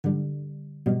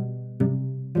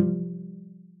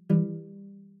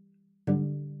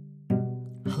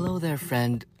Hello there,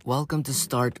 friend. Welcome to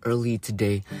Start Early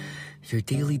Today, your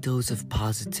daily dose of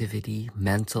positivity,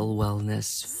 mental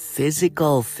wellness,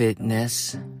 physical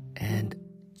fitness, and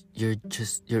your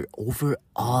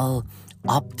overall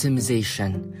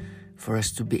optimization for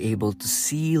us to be able to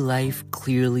see life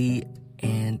clearly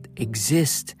and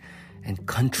exist and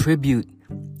contribute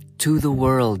to the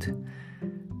world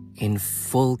in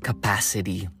full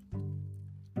capacity.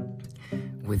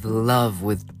 With love,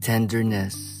 with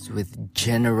tenderness, with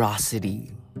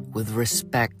generosity, with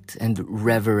respect and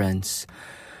reverence.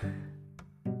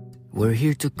 We're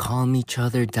here to calm each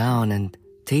other down and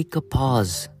take a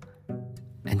pause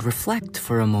and reflect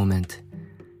for a moment.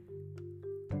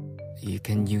 You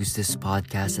can use this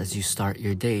podcast as you start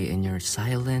your day in your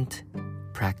silent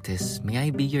practice. May I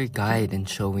be your guide in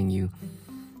showing you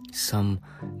some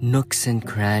nooks and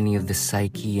cranny of the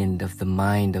psyche and of the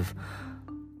mind of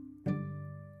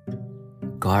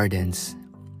gardens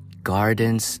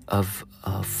of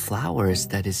flowers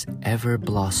that is ever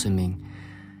blossoming.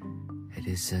 It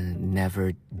is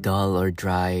never dull or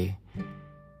dry.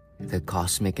 The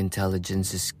cosmic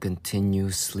intelligence is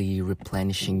continuously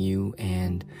replenishing you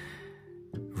and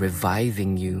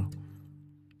reviving you.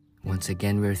 Once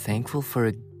again, we're thankful for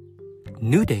a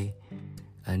new day.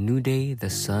 A new day, the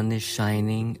sun is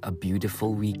shining, a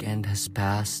beautiful weekend has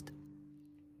passed.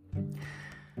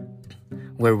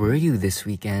 Where were you this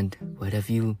weekend?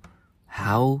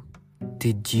 How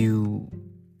did you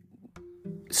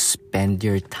spend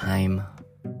your time?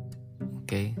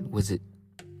 Okay, was it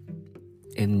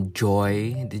in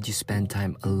joy? Did you spend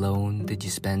time alone? Did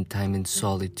you spend time in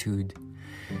solitude?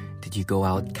 Did you go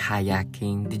out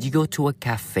kayaking? Did you go to a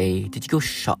cafe? Did you go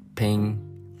shopping?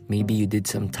 Maybe you did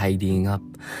some tidying up.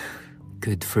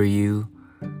 Good for you.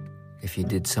 If you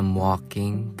did some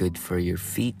walking, good for your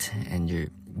feet and your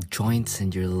joints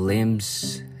and your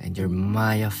limbs and your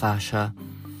maya fascia.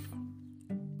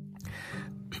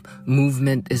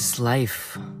 Movement is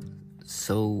life,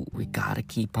 so we gotta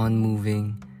keep on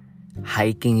moving.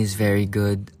 Hiking is very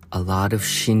good. A lot of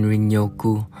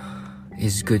shinrin-yoku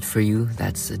is good for you.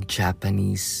 That's a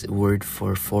Japanese word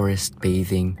for forest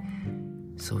bathing.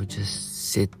 So just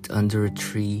sit under a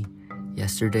tree.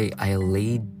 Yesterday I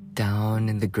laid down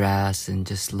in the grass and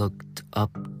just looked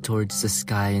up towards the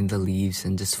sky and the leaves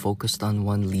and just focused on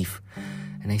one leaf.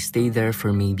 And I stayed there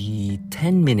for maybe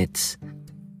 10 minutes.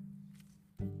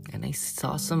 And I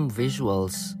saw some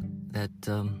visuals that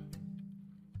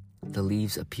the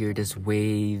leaves appeared as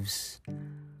waves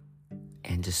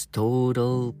and just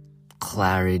total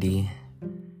clarity.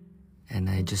 And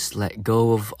I just let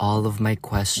go of all of my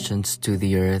questions to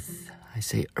the earth. I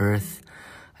said,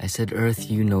 Earth,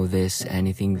 you know this,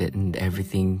 anything that and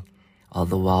everything, all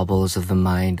the wobbles of the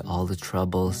mind, all the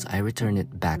troubles, I return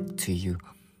it back to you.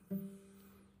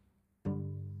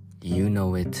 You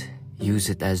know it. Use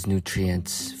it as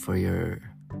nutrients for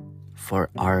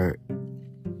our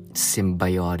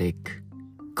symbiotic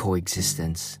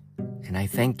coexistence. And I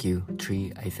thank you,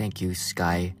 tree. I thank you,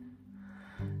 sky.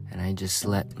 And I just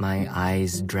let my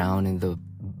eyes drown in the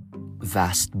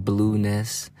vast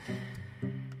blueness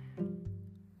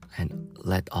and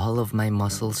let all of my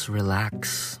muscles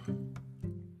relax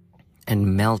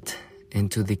and melt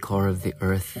into the core of the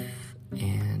earth.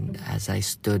 And as I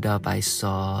stood up, I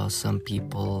saw some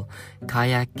people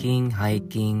kayaking,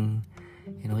 hiking,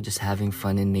 just having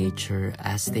fun in nature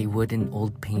as they would in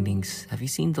old paintings. Have you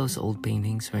seen those old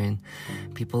paintings wherein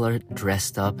people are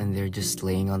dressed up and they're just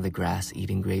laying on the grass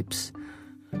eating grapes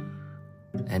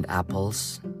and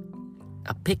apples?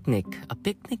 A picnic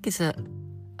is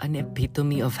an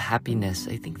epitome of happiness.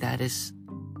 I think that is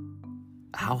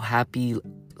how happy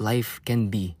life can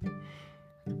be.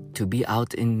 To be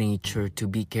out in nature, to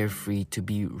be carefree, to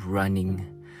be running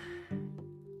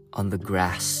on the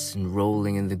grass and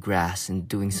rolling in the grass and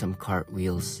doing some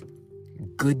cartwheels.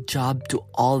 Good job to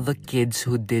all the kids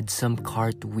who did some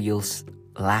cartwheels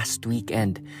last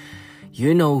weekend.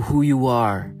 You know who you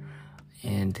are.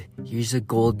 And here's a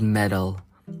gold medal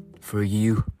for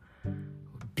you.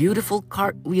 Beautiful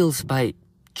cartwheels by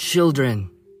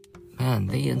children. Man,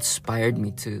 they inspired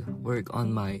me to work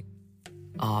on my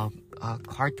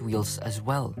cartwheels as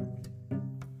well.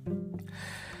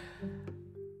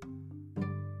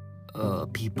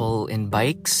 People in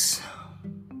bikes,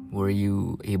 were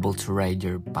you able to ride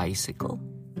your bicycle?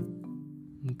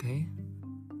 Okay.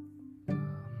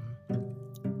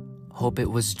 Hope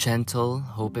it was gentle.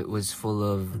 Hope it was full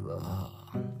of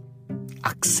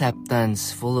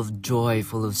acceptance, full of joy,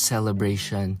 full of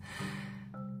celebration.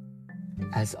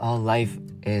 As all life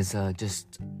is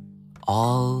just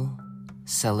all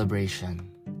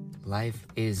celebration. Life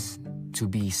is to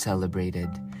be celebrated.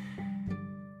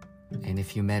 And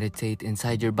if you meditate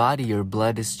inside your body, your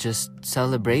blood is just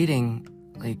celebrating,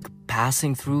 like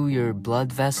passing through your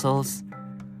blood vessels,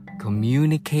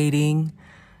 communicating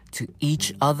to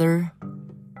each other.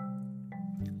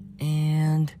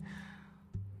 And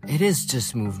it is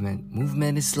just movement.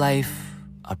 Movement is life,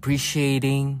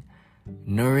 appreciating,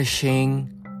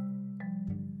 nourishing,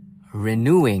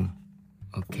 renewing.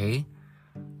 Okay?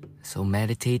 So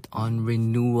meditate on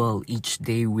renewal. Each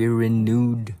day we're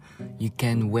renewed. You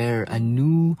can wear a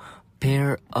new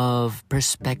pair of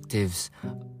perspectives,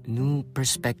 new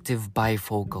perspective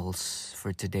bifocals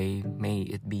for today. May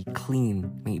it be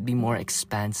clean, may it be more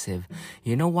expansive.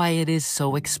 You know why it is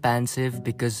so expansive?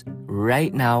 Because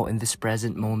right now in this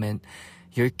present moment,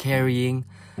 you're carrying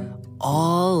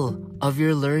all of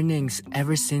your learnings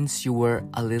ever since you were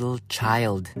a little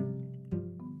child.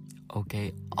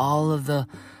 Okay, all of the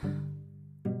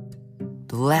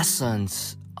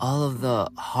lessons, all of the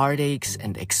heartaches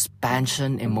and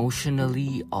expansion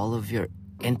emotionally, all of your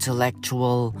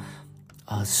intellectual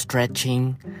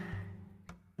stretching,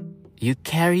 you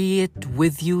carry it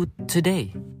with you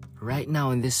today. Right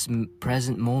now, in this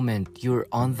present moment, you're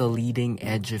on the leading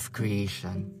edge of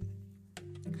creation.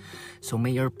 So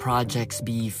may your projects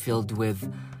be filled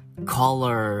with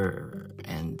color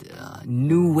and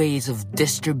new ways of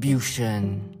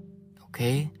distribution.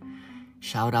 Okay?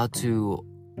 Shout out to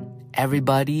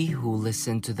everybody who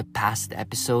listened to the past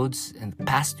episodes. And the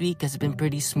past week has been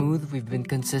pretty smooth. We've been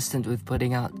consistent with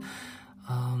putting out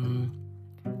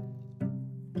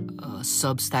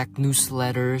Substack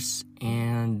newsletters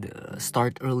and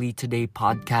Start Early Today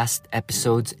podcast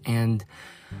episodes. And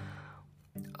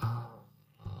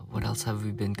what else have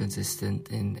we been consistent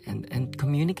in? And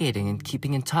communicating and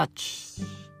keeping in touch.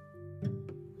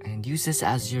 And use this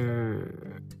as your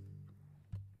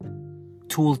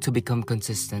tool to become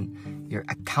consistent, your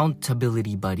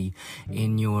accountability buddy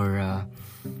in your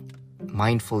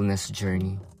mindfulness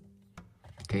journey.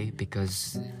 Okay,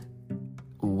 because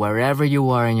wherever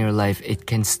you are in your life,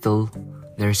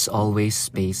 there's always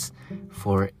space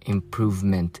for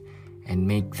improvement, and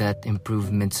make that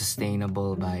improvement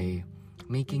sustainable by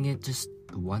making it just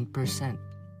 1%.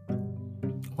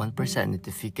 1%.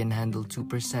 If you can handle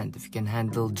 2%, if you can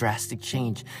handle drastic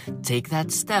change, take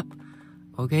that step.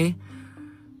 Okay?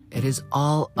 It is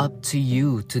all up to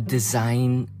you to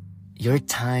design your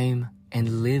time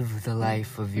and live the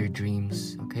life of your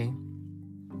dreams, okay?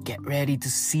 Get ready to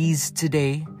seize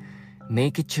today.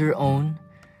 Make it your own,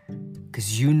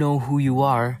 because you know who you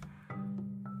are,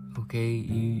 okay?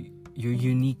 Your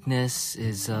uniqueness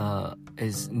is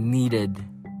needed.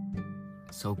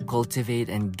 So cultivate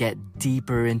and get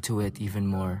deeper into it even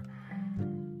more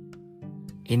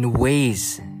in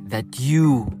ways that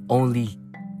you only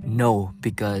know,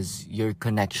 because your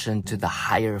connection to the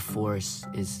higher force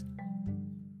is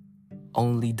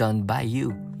only done by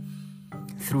you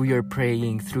through your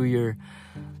praying, through your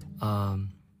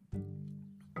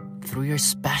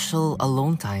special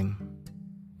alone time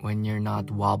when you're not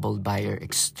wobbled by your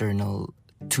external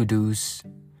to-dos.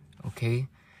 Okay?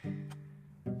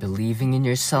 Believing in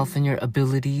yourself and your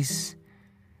abilities.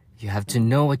 You have to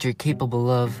know what you're capable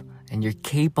of, and you're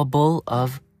capable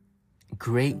of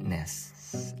greatness.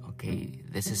 Okay,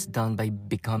 this is done by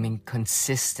becoming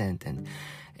consistent and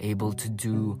able to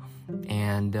do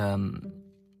and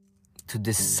to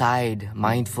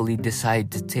mindfully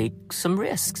decide to take some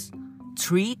risks.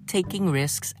 Treat taking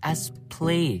risks as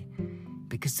play,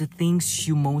 because the things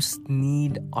you most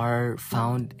need are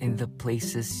found in the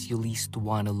places you least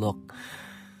want to look.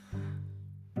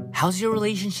 How's your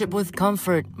relationship with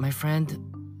comfort, my friend?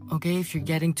 Okay, if you're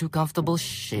getting too comfortable,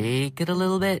 shake it a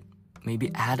little bit.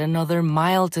 Maybe add another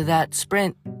mile to that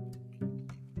sprint.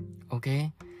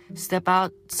 Okay? Step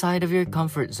outside of your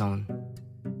comfort zone.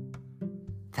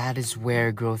 That is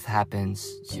where growth happens.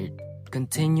 You're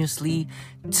continuously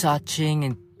touching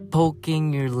and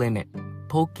poking your limit,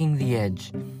 poking the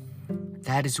edge.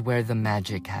 That is where the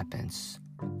magic happens.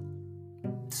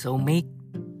 So make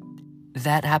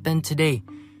that happen today.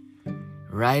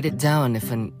 Write it down. If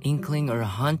an inkling or a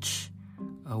hunch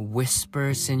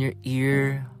whispers in your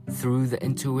ear through the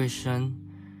intuition,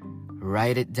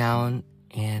 write it down.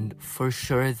 And for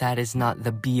sure, that is not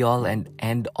the be-all and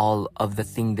end-all of the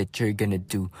thing that you're gonna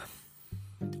do.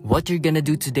 What you're gonna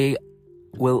do today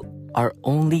are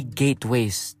only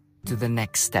gateways to the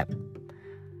next step.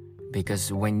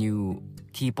 Because when you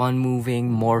keep on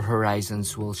moving, more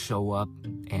horizons will show up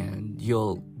and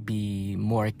you'll be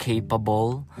more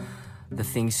capable. The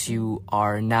things you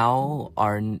are now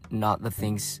are not the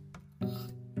things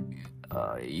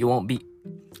you won't be.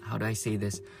 How do I say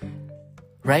this?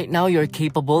 Right now, you're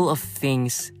capable of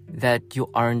things that you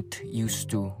aren't used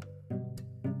to.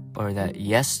 or that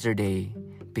yesterday,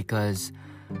 because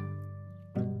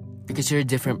you're a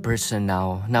different person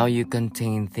now. Now you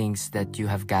contain things that you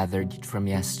have gathered from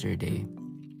yesterday.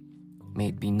 May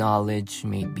it be knowledge,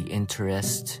 may it be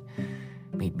interest,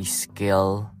 may it be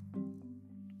skill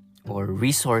or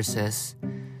resources.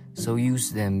 So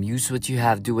use them, use what you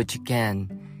have, do what you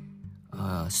can.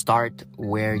 Start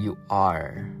where you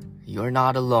are. You're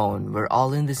not alone. We're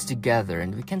all in this together,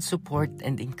 and we can support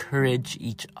and encourage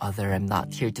each other. I'm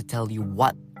not here to tell you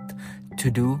what to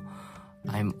do.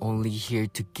 I'm only here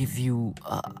to give you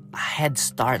a head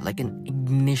start, like an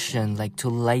ignition, like to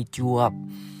light you up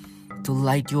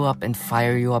and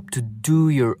fire you up to do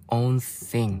your own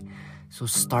thing. So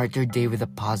start your day with a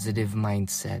positive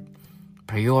mindset.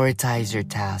 Prioritize your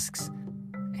tasks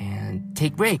and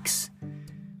take breaks.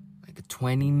 Like a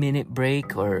 20-minute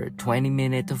break or 20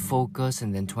 minutes of focus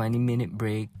and then 20-minute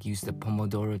break. Use the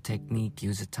Pomodoro technique,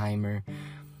 use a timer.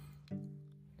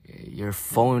 Your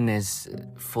phone is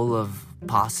full of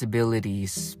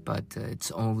possibilities, but it's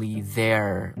only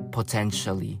there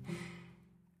potentially.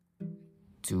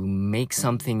 To make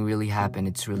something really happen,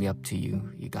 it's really up to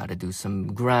you. You gotta do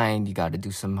some grind, you gotta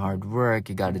do some hard work,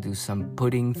 you gotta do some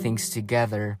putting things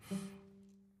together.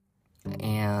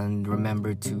 And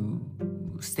remember to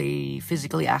stay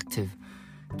physically active.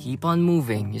 Keep on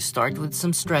moving. You start with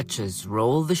some stretches,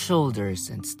 roll the shoulders,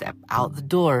 and step out the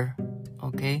door,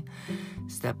 okay?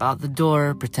 Step out the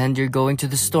door, pretend you're going to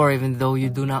the store even though you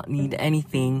do not need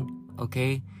anything,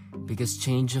 okay? Because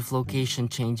change of location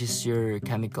changes your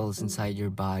chemicals inside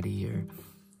your body.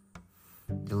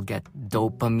 You'll get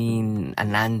dopamine,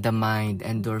 anandamide,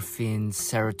 endorphins,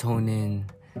 serotonin.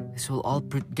 This will all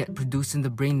get produced in the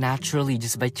brain naturally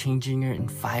just by changing your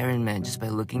environment, just by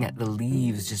looking at the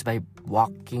leaves, just by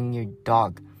walking your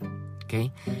dog,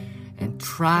 okay? And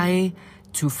try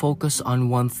to focus on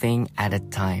one thing at a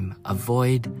time.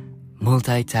 Avoid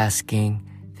multitasking.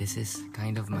 This is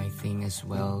kind of my thing as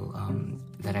well,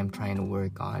 that I'm trying to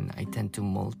work on. I tend to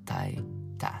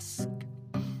multitask.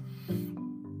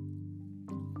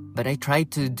 But I try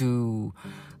to do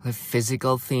the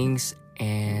physical things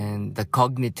and the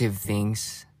cognitive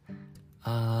things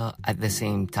at the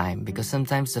same time. Because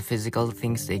sometimes the physical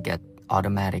things, they get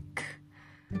automatic.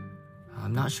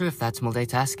 I'm not sure if that's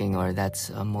multitasking or that's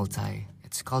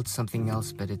It's called something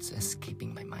else, but it's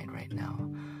escaping my mind right now.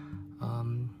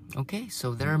 Okay,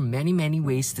 so there are many, many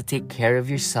ways to take care of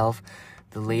yourself.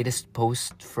 The latest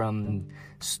post from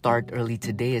Start Early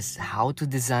today is how to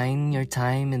design your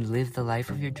time and live the life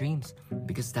of your dreams.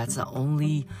 Because that's the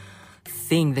only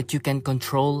thing that you can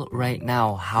control right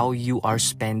now, how you are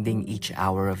spending each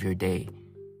hour of your day.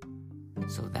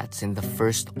 So that's in the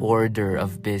first order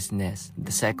of business.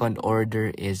 The second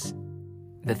order is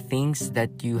the things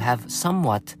that you have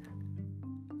somewhat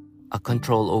a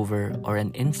control over or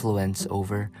an influence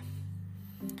over,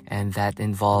 and that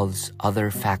involves other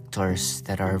factors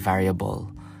that are variable,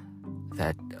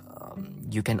 that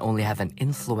you can only have an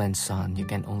influence on, you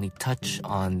can only touch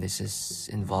on. This is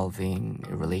involving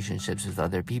relationships with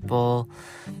other people,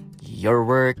 your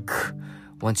work.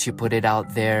 Once you put it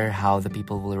out there, how the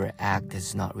people will react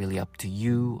is not really up to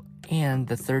you. And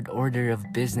the third order of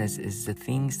business is the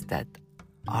things that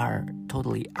are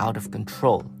totally out of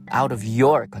control, out of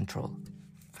your control,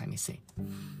 if I may say.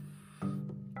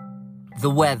 The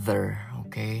weather,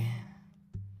 okay?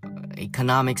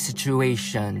 Economic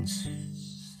situations,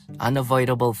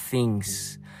 unavoidable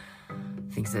things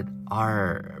that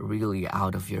are really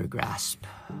out of your grasp.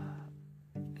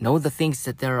 Know that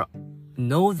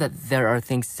there are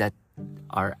things that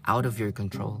are out of your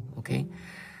control, okay?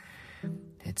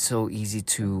 It's so easy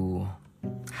to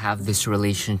have this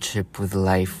relationship with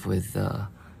life, with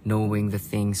knowing the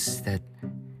things that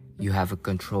you have a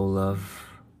control of,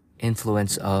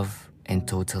 influence of, and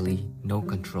totally no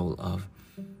control of.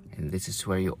 And this is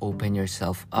where you open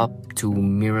yourself up to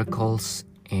miracles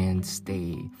and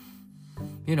stay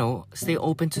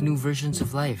open to new versions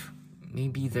of life.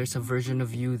 Maybe there's a version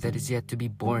of you that is yet to be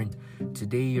born.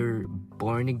 Today you're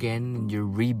born again and you're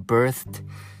rebirthed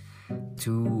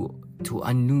to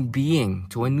a new being.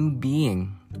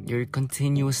 You're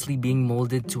continuously being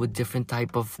molded to a different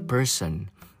type of person.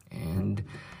 And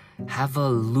have a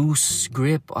loose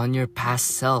grip on your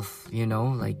past self, if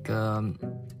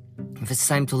it's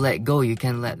time to let go, you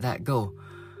can let that go.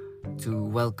 To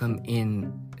welcome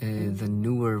in the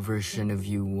newer version of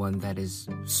you, one that is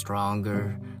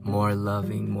stronger, more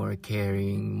loving, more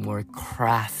caring, more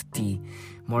crafty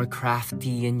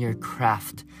in your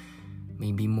craft.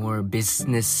 Maybe more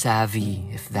business savvy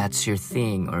if that's your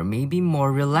thing, or maybe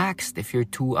more relaxed if you're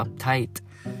too uptight.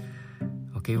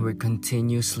 Okay, we're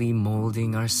continuously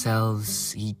molding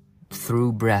ourselves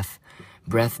through breath.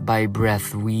 Breath by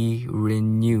breath, we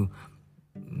renew.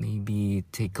 Maybe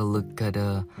take a look at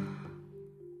a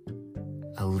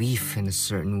leaf in a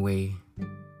certain way,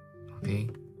 okay?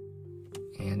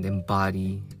 And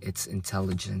embody its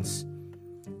intelligence.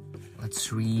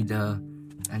 Let's read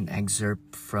an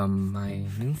excerpt from my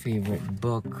new favorite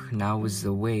book, Now is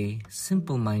the Way,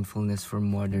 Simple Mindfulness for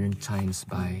Modern Times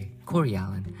by Corey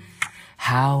Allen.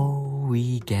 How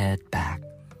we get back.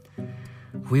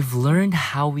 We've learned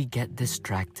how we get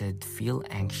distracted, feel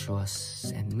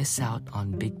anxious, and miss out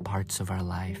on big parts of our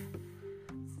life.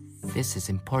 This is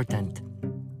important.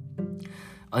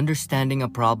 Understanding a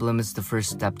problem is the first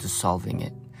step to solving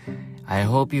it. I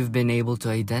hope you've been able to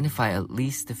identify at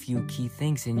least a few key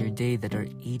things in your day that are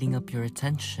eating up your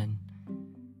attention.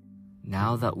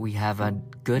 Now that we have a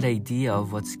good idea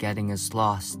of what's getting us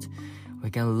lost, we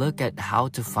can look at how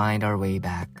to find our way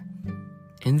back.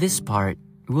 In this part,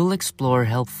 we'll explore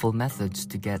helpful methods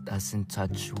to get us in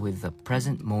touch with the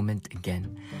present moment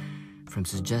again. From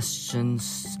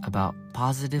suggestions about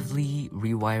positively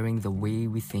rewiring the way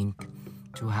we think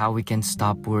to how we can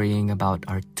stop worrying about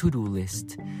our to-do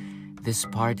list, this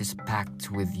part is packed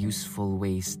with useful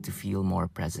ways to feel more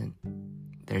present.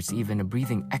 There's even a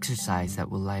breathing exercise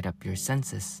that will light up your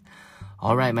senses.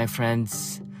 All right, my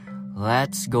friends,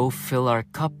 let's go fill our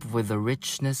cup with the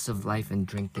richness of life and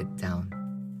drink it down.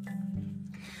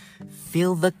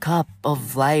 Fill the cup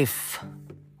of life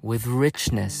with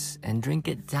richness and drink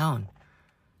it down.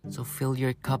 So fill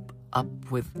your cup up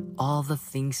with all the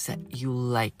things that you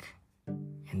like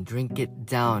and drink it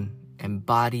down,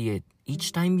 embody it.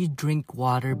 Each time you drink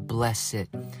water, bless it.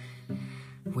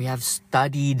 We have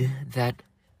studied that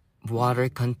water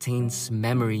contains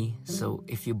memory, so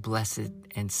if you bless it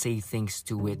and say things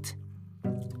to it,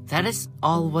 that is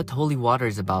all what holy water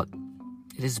is about.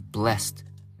 It is blessed.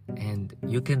 And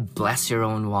you can bless your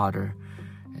own water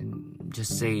and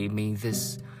just say, may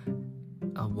this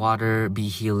water be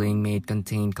healing, may it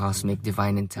contain cosmic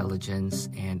divine intelligence,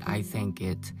 and I thank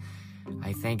its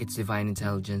divine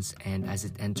intelligence, and as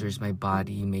it enters my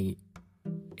body, may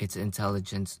its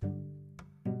intelligence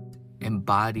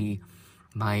embody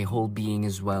my whole being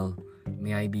as well.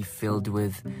 May I be filled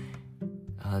with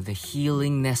the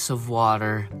healingness of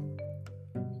water,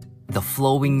 the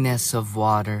flowingness of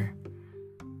water,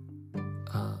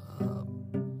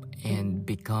 and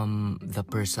become the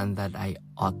person that I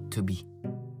ought to be.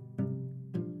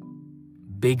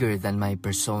 Bigger than my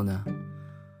persona.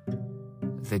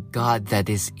 The God that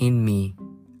is in me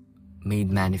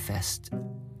made manifest.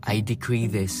 I decree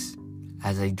this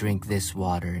as I drink this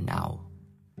water now.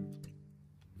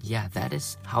 Yeah, that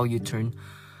is how you turn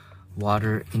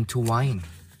water into wine.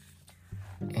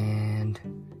 And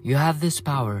you have this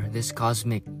power, this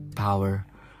cosmic power.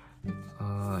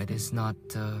 It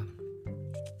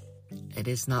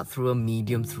is not through a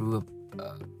medium, through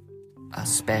a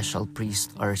special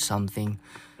priest or something.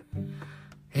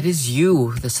 It is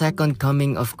you. The second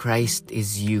coming of Christ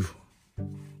is you.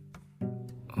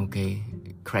 Okay?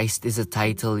 Christ is a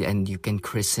title, and you can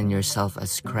christen yourself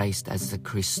as Christ, as the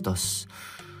Christos.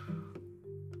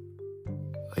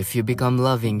 If you become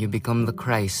loving, you become the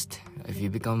Christ. If you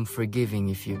become forgiving,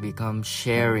 if you become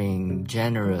sharing,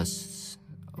 generous,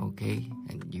 okay?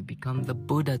 And you become the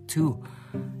Buddha too.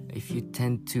 If you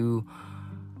tend to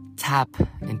tap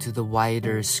into the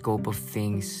wider scope of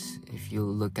things, if you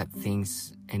look at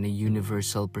things in a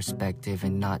universal perspective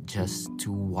and not just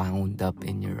too wound up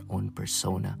in your own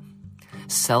persona.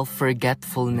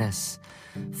 Self-forgetfulness.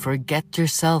 Forget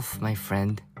yourself, my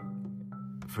friend.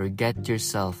 Forget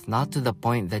yourself, not to the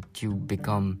point that you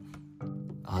become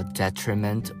a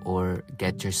detriment or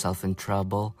get yourself in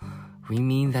trouble. We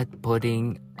mean that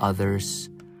putting others,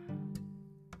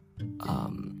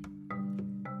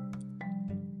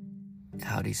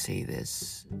 how do you say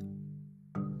this?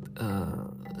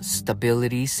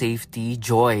 Stability, safety,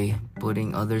 joy,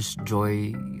 putting others'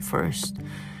 joy first.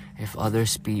 If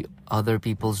other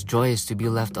people's joy is to be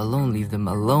left alone, leave them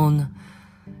alone.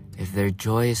 If their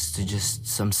joy is to just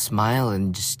some smile,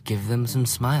 and just give them some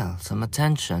smile, some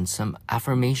attention, some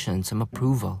affirmation, some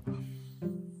approval.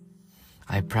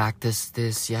 I practiced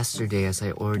this yesterday as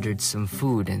I ordered some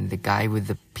food, and the guy with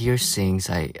the piercings,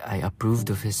 I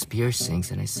approved of his piercings,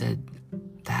 and I said,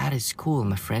 that is cool,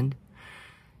 my friend.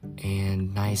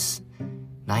 And nice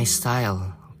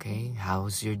style, okay?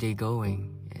 How's your day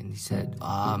going? And he said,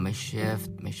 my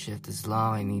shift is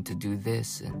long, I need to do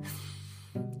this.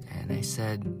 And I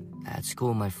said, that's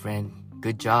cool, my friend.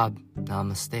 Good job.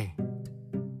 Namaste.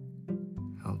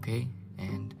 Okay?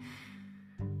 And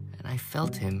I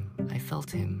felt him.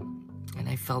 And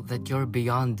I felt that you're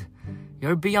beyond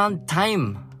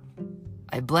time.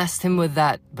 I blessed him with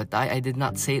that, but I did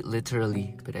not say it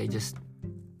literally, but I just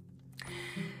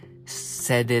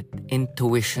said it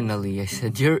intuitionally. I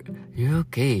said, you're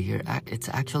okay. It's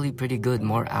actually pretty good.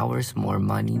 More hours, more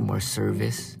money, more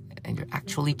service, and you're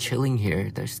actually chilling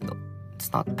here. It's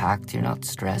not packed. You're not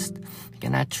stressed. You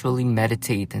can actually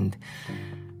meditate and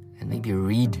maybe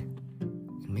read,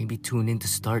 and maybe tune in to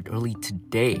start early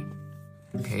today.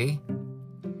 Okay?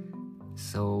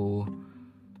 So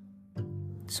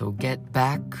get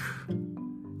back.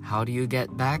 How do you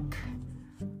get back?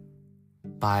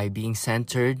 By being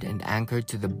centered and anchored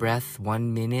to the breath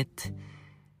 1 minute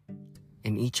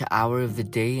in each hour of the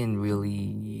day, and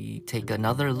really take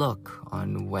another look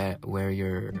on where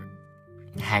you're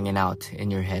hanging out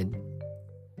in your head.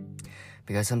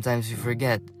 Because sometimes we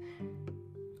forget.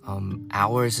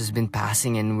 Hours has been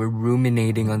passing and we're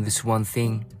ruminating on this one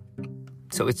thing.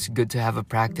 So it's good to have a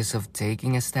practice of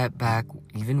taking a step back,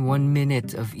 even 1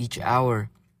 minute of each hour,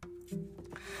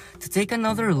 to take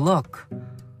another look.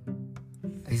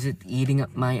 Is it eating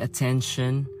up my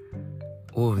attention?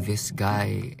 Oh, this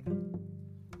guy,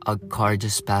 a car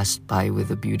just passed by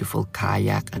with a beautiful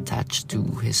kayak attached to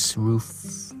his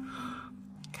roof.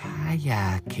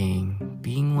 Kayaking,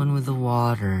 being one with the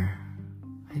water.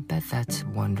 I bet that's a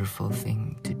wonderful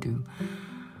thing to do.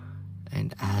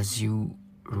 And as you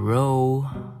row,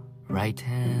 right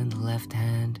hand, left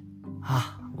hand,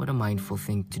 what a mindful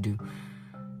thing to do.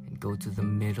 And go to the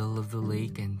middle of the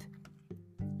lake and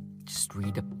just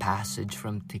read a passage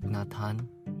from Thich Nhat Hanh.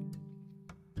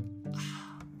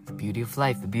 The beauty of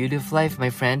life, my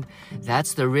friend.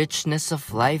 That's the richness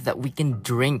of life that we can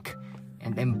drink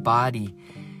and embody.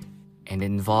 And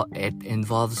it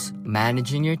involves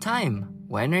managing your time.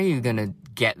 When are you gonna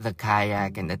get the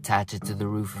kayak and attach it to the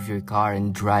roof of your car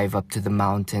and drive up to the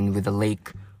mountain with a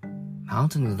lake?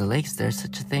 Mountain with a lake? Is there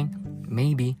such a thing?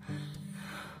 Maybe.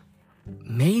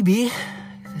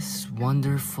 This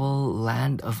wonderful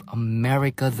land of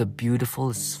America, the beautiful,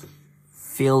 is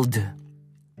filled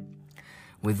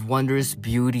with wondrous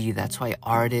beauty. That's why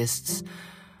artists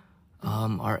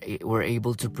were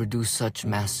able to produce such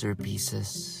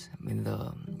masterpieces. I mean,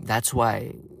 that's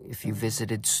why if you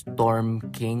visited Storm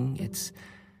King, it's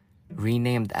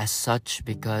renamed as such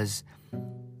because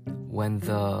when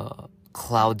the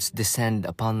clouds descend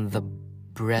upon the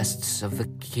breasts of the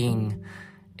king,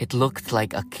 it looked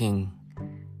like a king.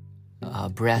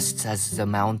 Breasts as the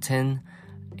mountain,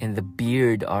 and the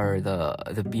beard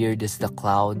is the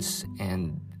clouds,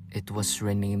 and it was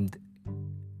renamed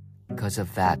because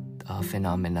of that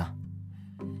phenomena.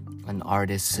 An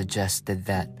artist suggested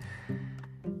that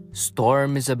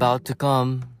storm is about to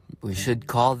come. We should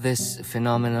call this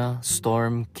phenomena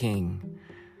Storm King.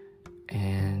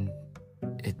 And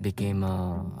it became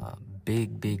a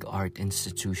big art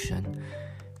institution.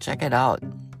 Check it out.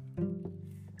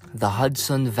 The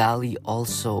Hudson Valley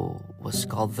also was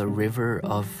called the river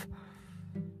of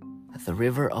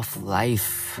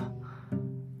life.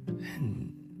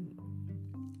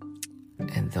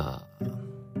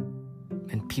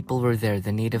 And people were there.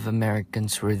 The Native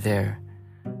Americans were there.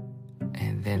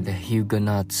 And then the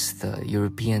Huguenots, the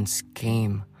Europeans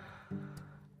came.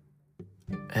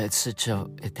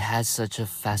 It has such a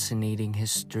fascinating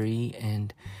history,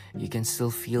 and you can still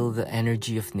feel the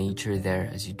energy of nature there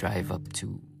as you drive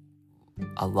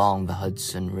along the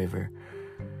Hudson River.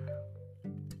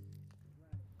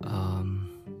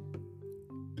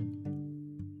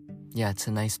 It's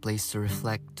a nice place to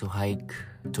reflect, to hike,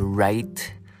 to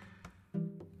write.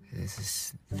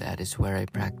 That is where I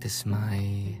practice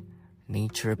my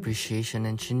nature appreciation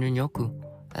and Shinrin-yoku.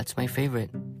 That's my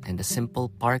favorite. And a simple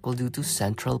park will do too.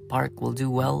 Central Park will do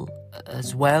well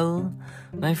as well,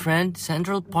 my friend.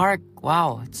 Central Park,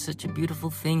 wow, it's such a beautiful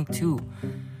thing too.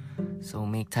 So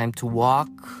make time to walk.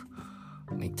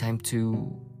 Make time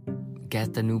to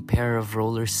get a new pair of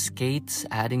roller skates.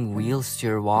 Adding wheels to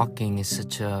your walking is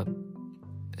such a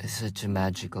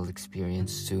magical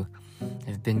experience too.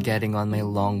 I've been getting on my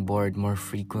longboard more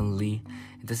frequently.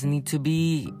 It doesn't need to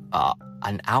be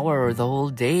an hour or the whole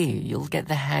day. You'll get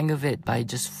the hang of it by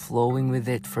just flowing with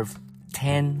it for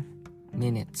 10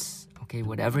 minutes. Okay,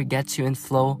 whatever gets you in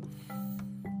flow,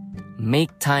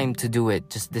 make time to do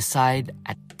it. Just decide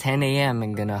at 10 a.m.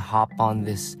 I'm gonna hop on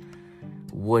this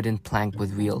wooden plank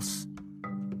with wheels.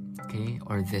 Okay,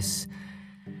 or this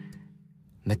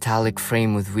metallic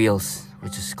frame with wheels,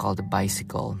 which is called a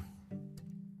bicycle.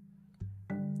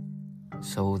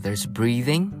 So there's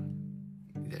breathing,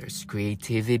 there's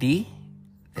creativity,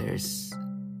 there's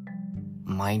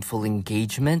mindful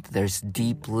engagement, there's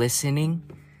deep listening.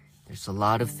 There's a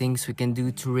lot of things we can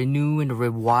do to renew and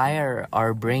rewire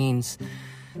our brains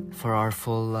for our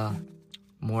full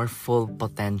more full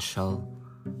potential.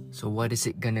 So what is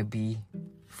it gonna be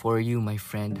for you, my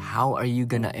friend? How are you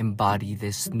gonna embody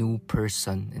this new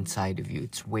person inside of you?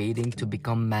 It's waiting to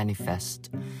become manifest.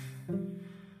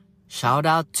 Shout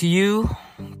out to you,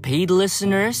 paid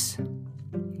listeners.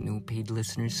 New paid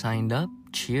listeners signed up.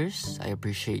 Cheers. I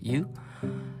appreciate you.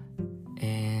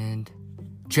 And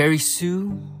Jerry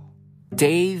Sue,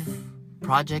 Dave,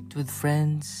 Project with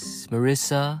Friends,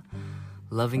 Marissa,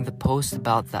 loving the post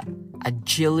about the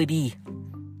agility,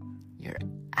 your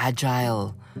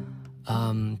agile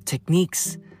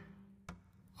techniques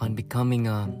on becoming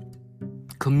a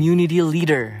community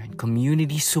leader and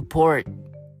community support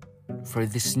for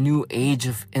this new age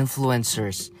of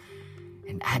influencers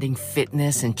and adding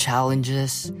fitness and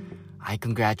challenges. I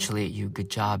congratulate you. Good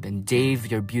job. And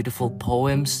Dave, your beautiful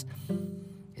poems,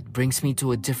 it brings me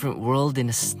to a different world in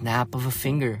a snap of a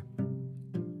finger.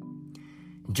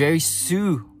 Jerry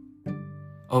Sue.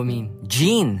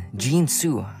 Jean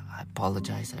Sue. I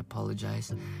apologize.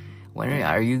 When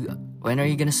are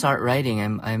you gonna start writing?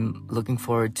 I'm looking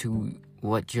forward to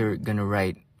what you're gonna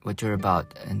write, what you're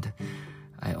about. And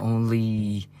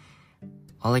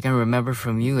all I can remember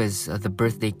from you is the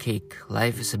birthday cake.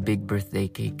 Life is a big birthday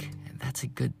cake. And that's a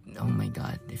good, oh my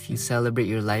God. If you celebrate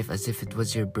your life as if it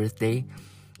was your birthday,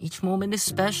 each moment is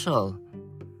special.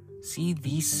 See,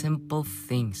 these simple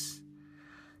things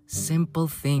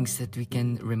that we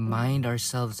can remind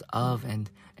ourselves of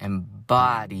and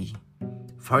embody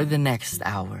for the next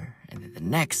hour, and the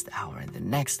next hour, and the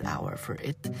next hour, for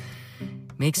it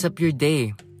makes up your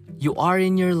day. You are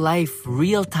in your life,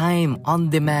 real time, on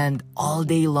demand, all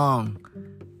day long.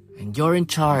 And you're in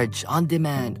charge, on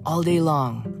demand, all day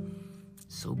long.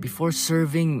 So before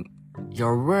serving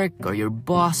your work or your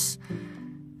boss,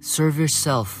 serve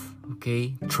yourself,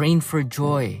 okay? Train for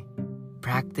joy.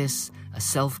 Practice a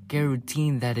self-care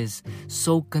routine that is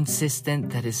so consistent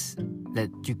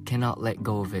that you cannot let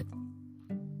go of it.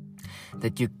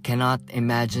 That you cannot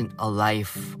imagine a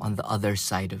life on the other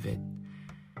side of it.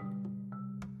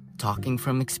 Talking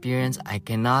from experience, I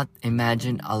cannot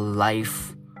imagine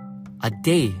a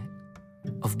day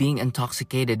of being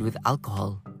intoxicated with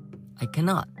alcohol. I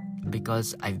cannot,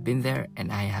 because I've been there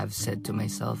and I have said to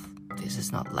myself, this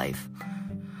is not life.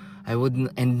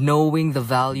 And knowing the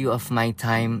value of my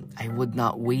time, I would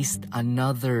not waste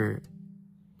another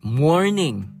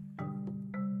morning.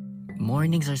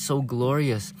 Mornings are so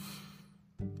glorious.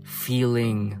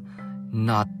 Feeling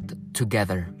not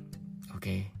together,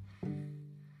 okay?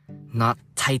 Not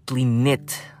tightly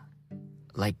knit,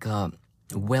 like a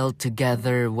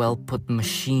well-together, well-put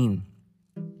machine.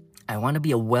 I want to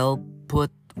be a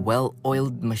well-put,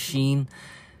 well-oiled machine,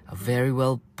 a very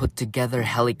well-put-together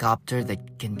helicopter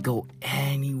that can go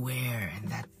anywhere, and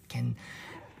that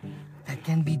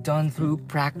can be done through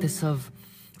practice of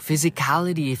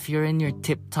physicality. If you're in your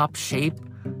tip-top shape,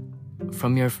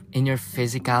 in your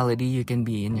physicality, you can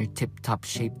be in your tip-top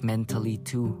shape mentally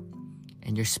too.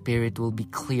 And your spirit will be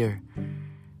clear.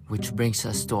 Which brings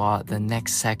us to the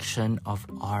next section of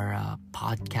our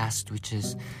podcast, which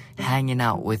is hanging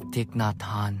out with Thich Nhat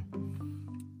Hanh.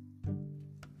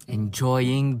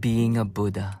 Enjoying being a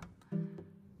Buddha.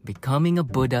 Becoming a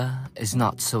Buddha is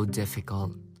not so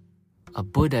difficult. A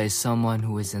Buddha is someone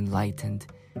who is enlightened,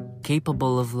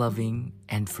 capable of loving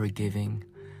and forgiving.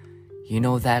 You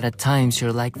know that at times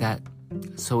you're like that,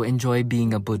 so enjoy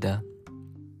being a Buddha.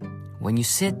 When you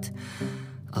sit,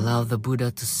 allow the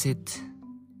Buddha to sit.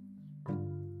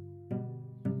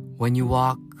 When you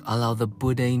walk, allow the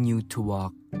Buddha in you to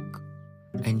walk.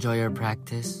 Enjoy your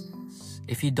practice.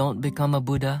 If you don't become a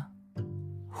Buddha,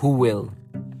 who will?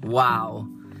 Wow!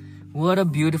 What a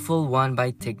beautiful one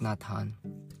by Thich Nhat Hanh.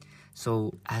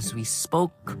 So, as we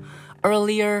spoke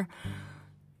earlier,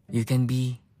 you can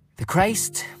be the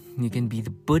Christ, you can be the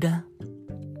Buddha.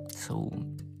 So,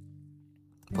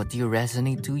 what do you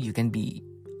resonate to? You can be,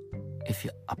 if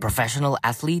you're a professional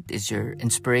athlete is your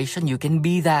inspiration, you can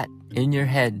be that in your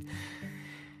head.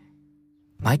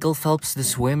 Michael Phelps, the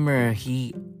swimmer,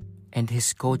 he and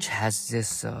his coach has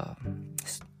this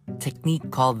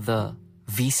technique called the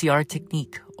VCR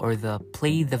technique, or the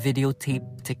play the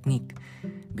videotape technique.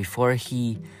 Before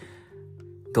he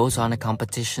goes on a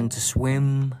competition to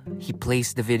swim, he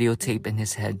plays the videotape in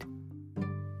his head.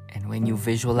 And when you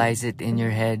visualize it in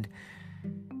your head,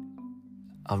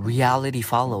 a reality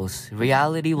follows.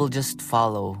 Reality will just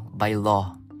follow by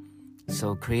law.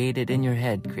 So create it in your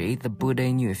head. Create the Buddha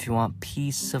in you. If you want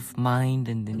peace of mind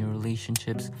and in your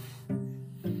relationships,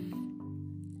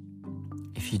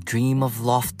 if you dream of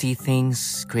lofty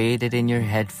things, create it in your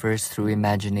head first through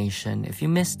imagination. If you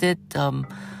missed it,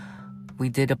 we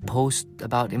did a post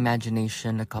about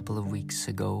imagination a couple of weeks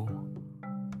ago.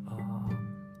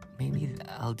 maybe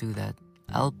I'll do that.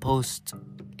 I'll post,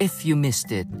 if you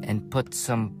missed it, and put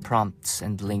some prompts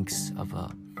and links of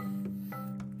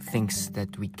things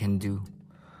that we can do.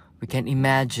 We can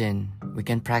imagine, we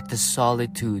can practice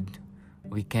solitude,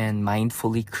 we can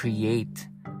mindfully create,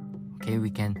 okay? We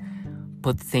can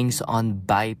put things on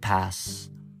bypass.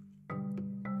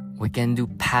 We can do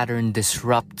pattern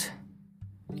disrupt.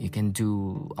 You can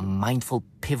do a mindful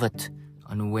pivot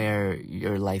on where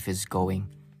your life is going.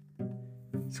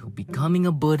 So becoming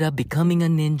a Buddha, becoming a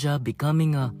ninja,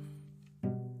 becoming a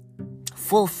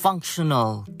full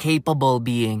functional, capable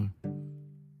being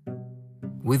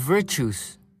with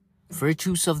virtues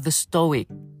of the Stoic.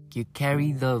 You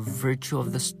carry the virtue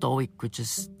of the Stoic, which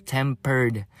is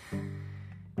tempered,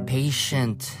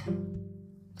 patient,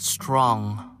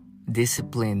 strong,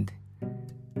 disciplined.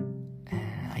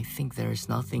 I think there is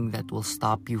nothing that will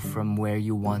stop you from where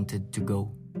you wanted to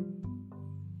go.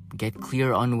 Get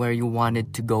clear on where you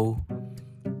wanted to go,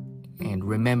 and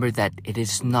remember that it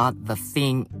is not the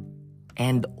thing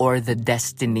and or the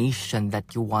destination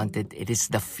that you wanted. It is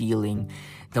the feeling.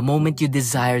 The moment you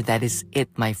desire, that is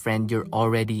it, my friend. You're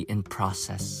already in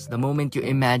process. The moment you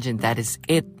imagine, that is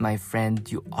it, my friend.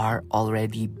 You are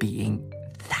already being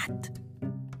that.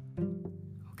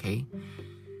 Okay?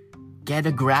 Get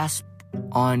a grasp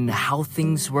on how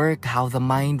things work, how the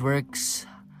mind works,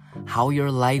 how your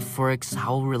life works,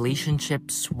 how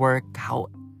relationships work, how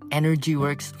energy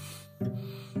works.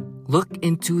 Look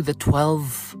into the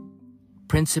 12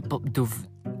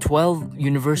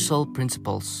 universal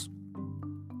principles.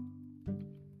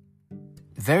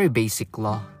 Very basic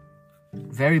laws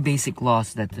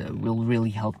that will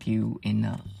really help you in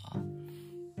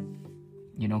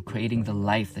creating the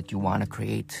life that you want to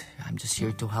create. I'm just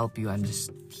here to help you. I'm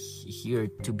just here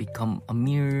to become a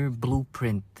mere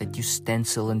blueprint that you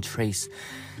stencil and trace.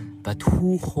 But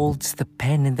who holds the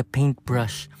pen and the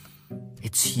paintbrush?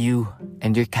 It's you,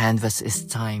 and your canvas is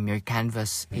time. Your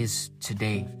canvas is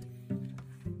today.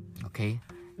 Okay?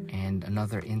 And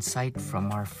another insight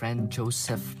from our friend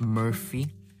Joseph Murphy.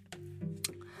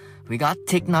 We got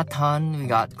Thich Nhat Hanh, we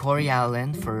got Corey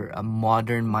Allen for a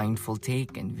modern mindful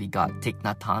take, and we got Thich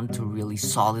Nhat Hanh to really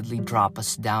solidly drop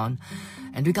us down.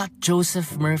 And we got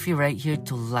Joseph Murphy right here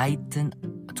to light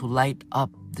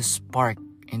up the spark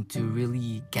and to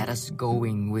really get us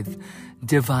going with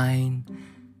divine,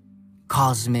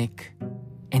 cosmic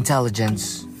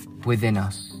intelligence within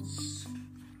us.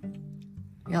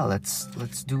 Yeah, let's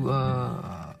do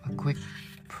a quick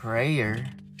prayer.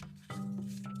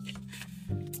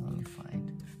 Let me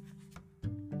find.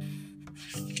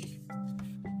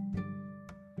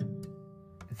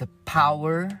 The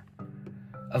power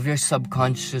of your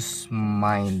subconscious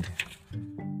mind.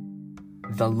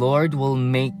 The Lord will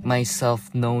make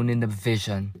myself known in a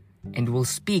vision and will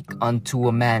speak unto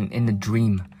a man in a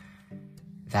dream.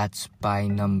 That's by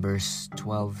Numbers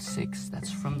 12:6.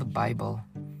 That's from the Bible.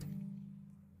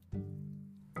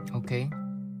 Okay?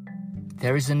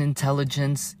 There is an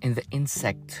intelligence in the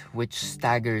insect which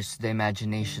staggers the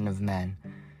imagination of man.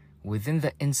 Within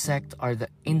the insect are the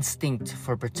instinct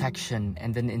for protection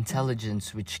and an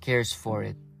intelligence which cares for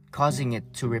it, causing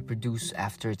it to reproduce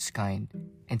after its kind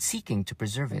and seeking to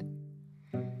preserve it.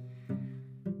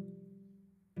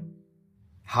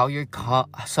 How your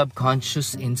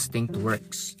subconscious instinct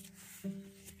works.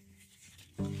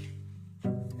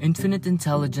 Infinite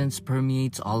intelligence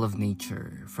permeates all of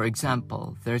nature. For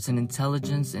example, there's an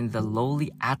intelligence in the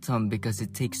lowly atom because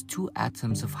it takes 2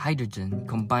 atoms of hydrogen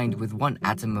combined with 1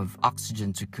 atom of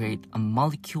oxygen to create a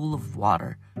molecule of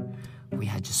water. We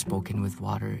had just spoken with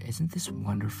water. Isn't this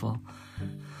wonderful?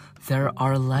 There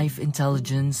are life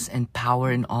intelligence and power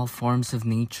in all forms of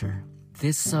nature.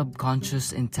 This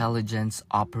subconscious intelligence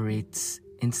operates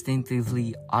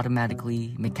instinctively,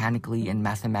 automatically, mechanically, and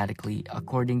mathematically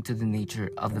according to the nature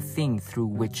of the thing through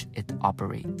which it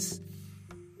operates.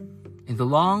 In the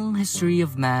long history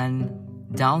of man,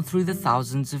 down through the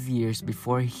thousands of years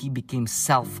before he became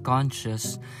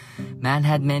self-conscious, man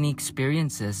had many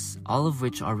experiences, all of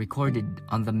which are recorded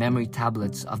on the memory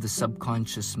tablets of the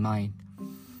subconscious mind,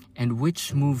 and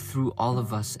which move through all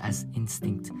of us as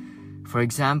instinct. For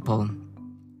example,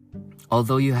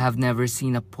 although you have never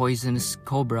seen a poisonous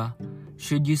cobra,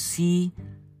 should you see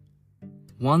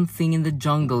one thing in the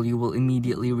jungle, you will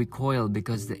immediately recoil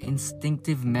because the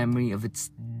instinctive memory of its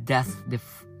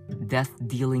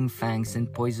death-dealing fangs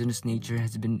and poisonous nature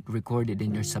has been recorded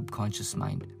in your subconscious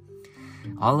mind.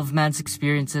 All of man's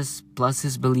experiences, plus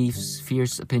his beliefs,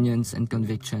 fears, opinions, and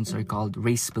convictions are called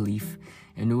race belief,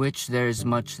 in which there is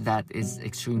much that is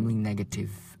extremely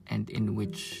negative, and in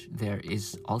which there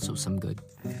is also some good.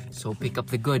 So pick up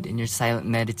the good in your silent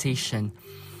meditation.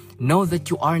 Know that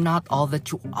you are not all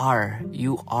that you are.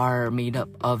 You are made up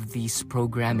of these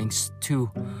programmings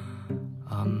too.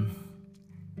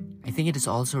 I think it is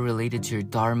also related to your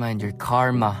dharma and your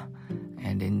karma.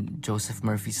 And in Joseph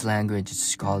Murphy's language,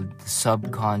 it's called the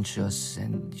subconscious.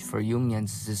 And for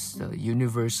Jungians, it's the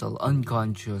universal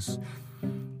unconscious.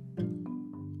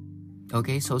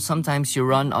 Okay, so sometimes you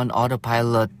run on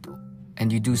autopilot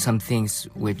and you do some things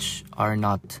which are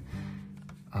not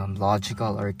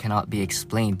logical or cannot be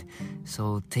explained.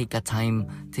 So take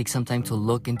some time to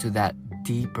look into that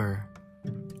deeper.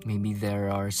 Maybe there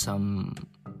are some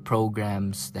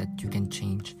programs that you can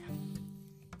change.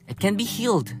 It can be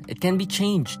healed. It can be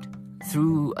changed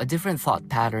through a different thought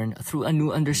pattern, through a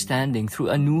new understanding, through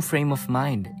a new frame of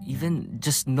mind. Even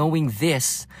just knowing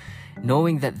this,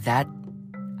 knowing that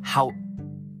how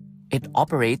it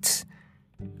operates,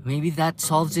 maybe that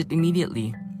solves it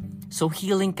immediately. So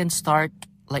healing can start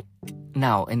like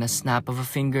now, in a snap of a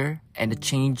finger, and a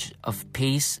change of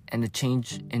pace and a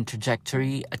change in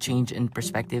trajectory, a change in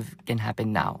perspective can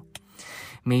happen now.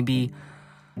 Maybe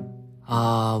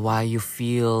why you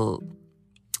feel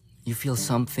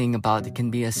something about it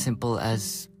can be as simple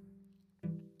as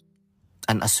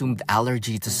an assumed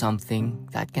allergy to something.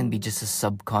 That can be just a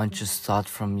subconscious thought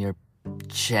from your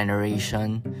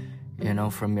generation,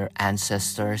 from your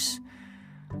ancestors.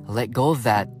 Let go of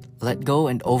that. Let go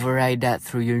and override that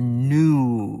through your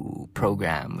new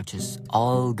program, which is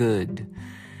all good.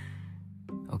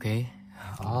 Okay?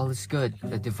 All is good.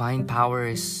 The divine power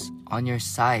is on your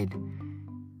side.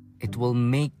 It will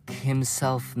make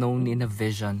himself known in a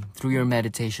vision, through your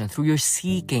meditation, through your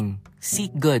seeking.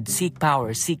 Seek good, seek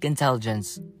power, seek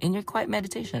intelligence in your quiet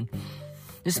meditation.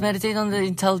 Just meditate on the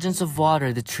intelligence of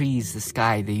water, the trees, the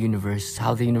sky, the universe,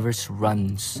 how the universe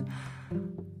runs.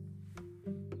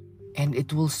 And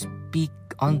it will speak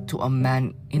unto a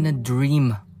man in a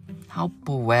dream. How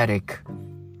poetic.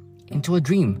 Into a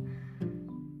dream.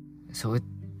 So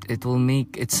it will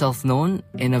make itself known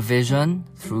in a vision,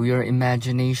 through your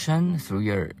imagination, through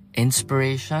your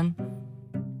inspiration,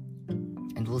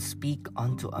 and will speak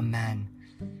unto a man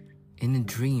in a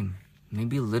dream.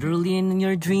 Maybe literally in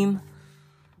your dream.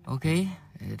 Okay?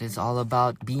 It is all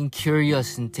about being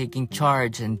curious and taking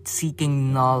charge and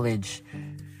seeking knowledge.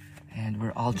 And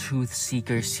we're all truth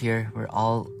seekers here. We're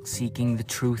all seeking the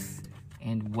truth.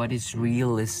 And what is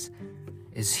real is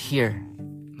here,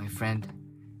 my friend.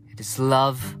 It is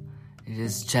love. It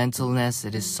is gentleness.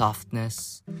 It is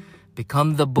softness.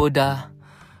 Become the Buddha.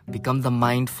 Become the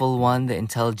mindful one, the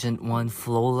intelligent one.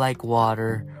 Flow like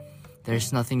water.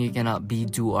 There's nothing you cannot be,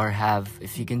 do, or have.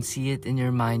 If you can see it in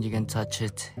your mind, you can touch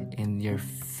it in your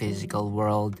physical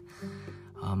world.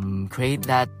 Create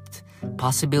that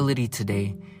possibility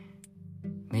today.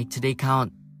 Make today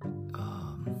count.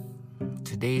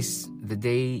 Today is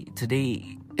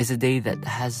a day that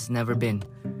has never been.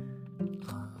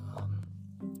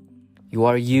 You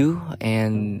are you,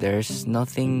 and there's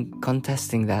nothing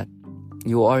contesting that.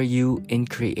 You are you in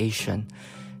creation.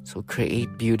 So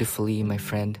create beautifully, my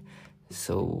friend.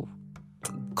 So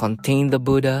contain the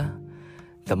Buddha,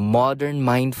 the modern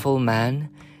mindful man,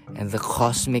 and the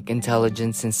cosmic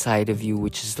intelligence inside of you,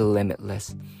 which is the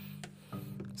limitless.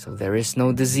 So there is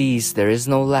no disease, there is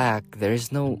no lack, there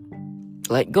is no...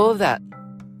 Let go of that.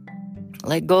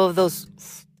 Let go of those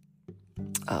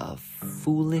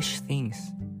foolish things.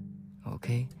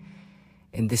 Okay?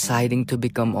 In deciding to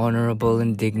become honorable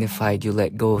and dignified, you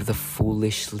let go of the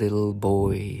foolish little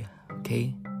boy.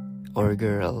 Okay? Or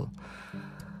girl.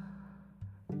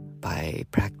 By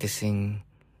practicing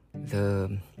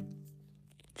the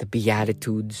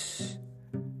Beatitudes,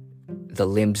 the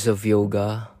limbs of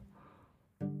yoga,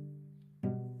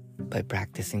 by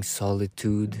practicing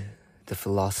solitude, the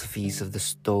philosophies of the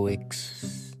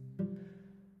Stoics,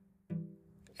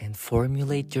 and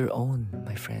formulate your own,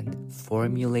 my friend.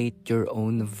 Formulate your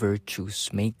own virtues.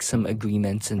 Make some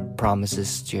agreements and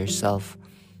promises to yourself.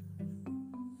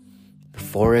 The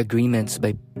 4 Agreements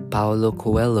by Paulo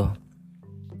Coelho.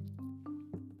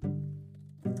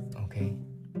 Okay.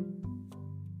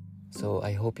 So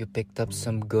I hope you picked up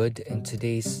some good in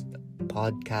today's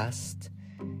podcast.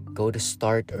 Go to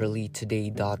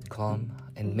startearlytoday.com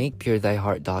and make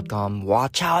purethyheart.com.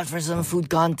 Watch out for some food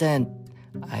content.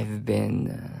 I've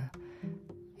been...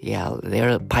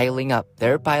 they're piling up.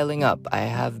 I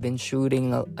have been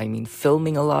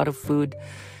filming a lot of food,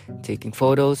 taking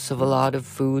photos of a lot of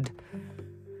food.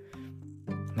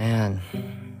 Man,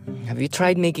 have you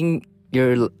tried making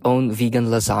your own vegan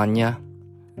lasagna?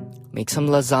 Make some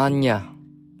lasagna.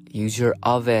 Use your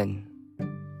oven.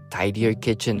 Tidy your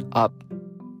kitchen up.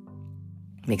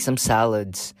 Make some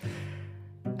salads.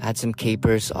 Add some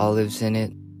capers, olives in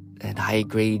it. and high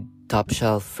grade, top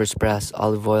shelf, first press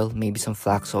olive oil, maybe some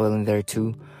flax oil in there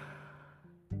too.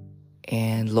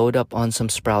 And load up on some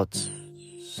sprouts.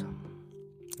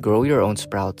 Grow your own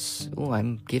sprouts. Oh,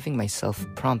 I'm giving myself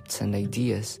prompts and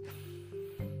ideas.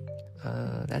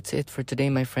 That's it for today,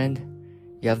 my friend.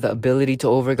 You have the ability to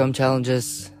overcome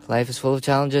challenges. Life is full of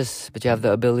challenges, but you have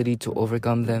the ability to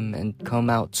overcome them and come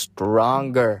out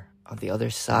stronger on the other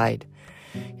side.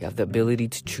 You have the ability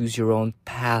to choose your own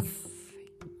path.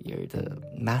 You're the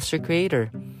master creator.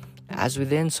 As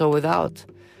within, so without.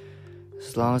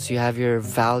 As long as you have your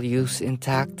values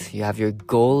intact, you have your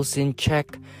goals in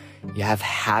check, you have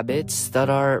habits that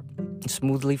are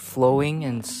smoothly flowing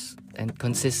and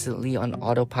consistently on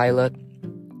autopilot.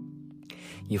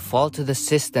 You fall to the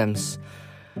systems,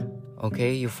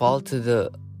 okay? You fall to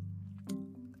the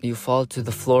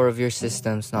floor of your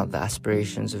systems, not the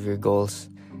aspirations of your goals.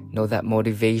 Know that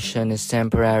motivation is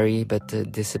temporary, but the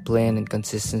discipline and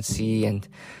consistency and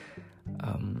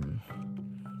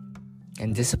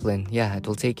discipline, yeah, it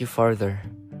will take you farther.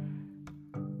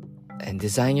 And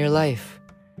design your life.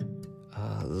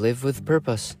 Live with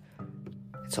purpose.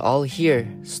 It's all here.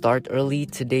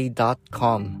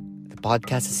 StartEarlyToday.com. The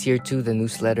podcast is here too. The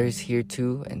newsletter is here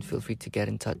too. And feel free to get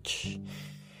in touch.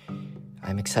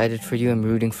 I'm excited for you. I'm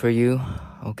rooting for you.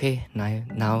 Okay,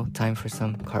 now time for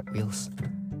some cartwheels.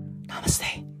 Namaste.